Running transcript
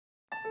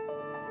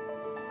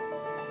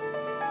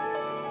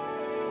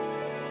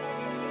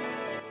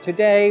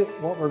Today,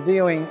 what we're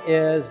viewing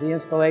is the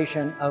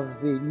installation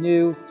of the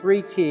new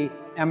 3T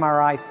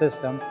MRI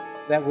system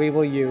that we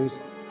will use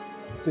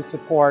to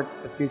support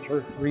the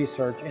future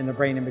research in the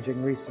Brain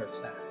Imaging Research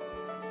Center.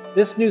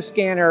 This new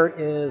scanner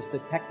is the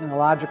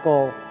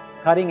technological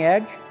cutting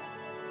edge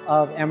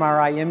of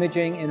MRI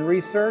imaging in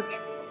research.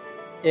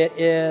 It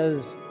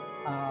is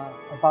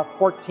about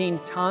 14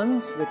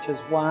 tons, which is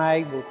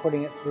why we're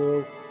putting it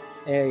through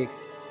an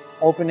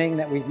opening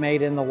that we've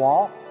made in the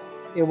wall.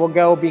 It will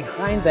go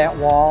behind that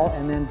wall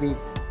and then be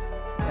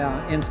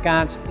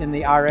ensconced in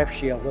the RF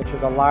shield, which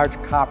is a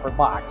large copper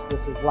box.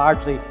 This is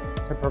largely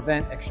to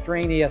prevent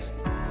extraneous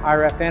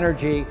RF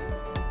energy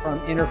from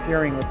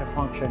interfering with the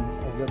function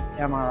of the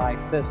MRI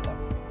system.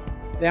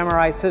 The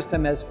MRI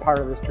system, as part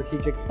of the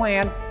strategic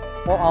plan,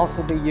 will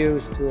also be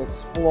used to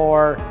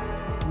explore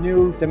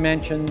new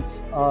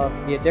dimensions of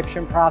the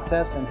addiction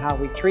process and how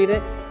we treat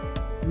it,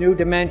 new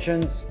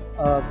dimensions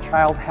of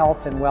child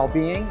health and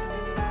well-being,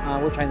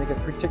 which I think are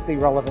particularly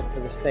relevant to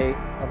the state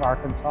of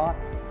Arkansas,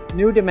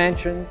 new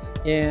dimensions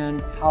in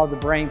how the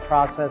brain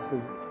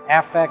processes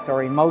affect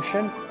or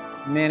emotion.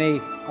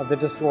 Many of the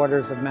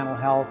disorders of mental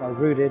health are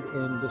rooted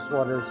in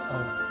disorders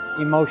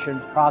of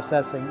emotion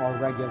processing or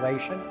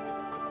regulation.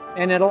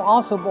 And it'll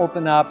also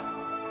open up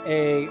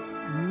a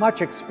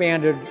much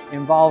expanded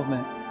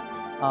involvement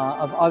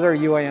of other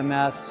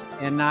UAMS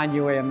and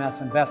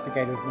non-UAMS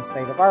investigators in the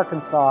state of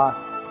Arkansas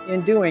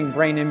in doing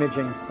brain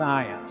imaging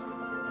science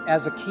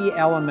as a key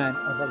element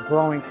of a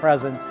growing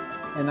presence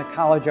in the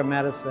College of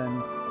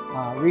Medicine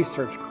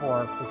Research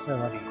Core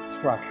facility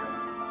structure.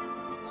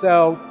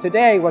 So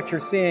today what you're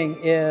seeing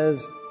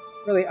is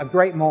really a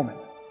great moment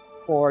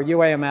for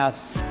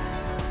UAMS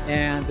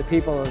and the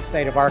people of the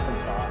state of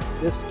Arkansas.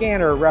 This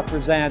scanner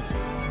represents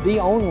the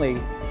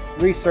only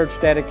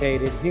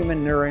research-dedicated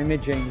human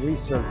neuroimaging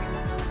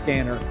research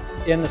scanner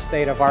in the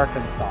state of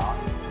Arkansas.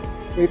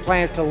 We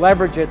plan to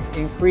leverage its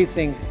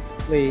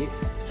increasingly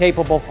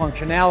capable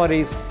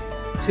functionalities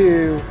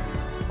to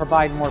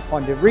provide more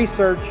funded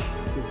research,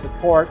 to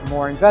support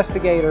more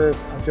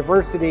investigators, a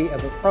diversity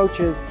of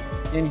approaches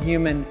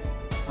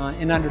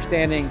in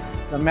understanding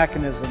the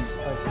mechanisms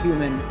of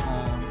human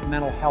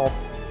mental health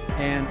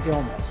and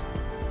illness.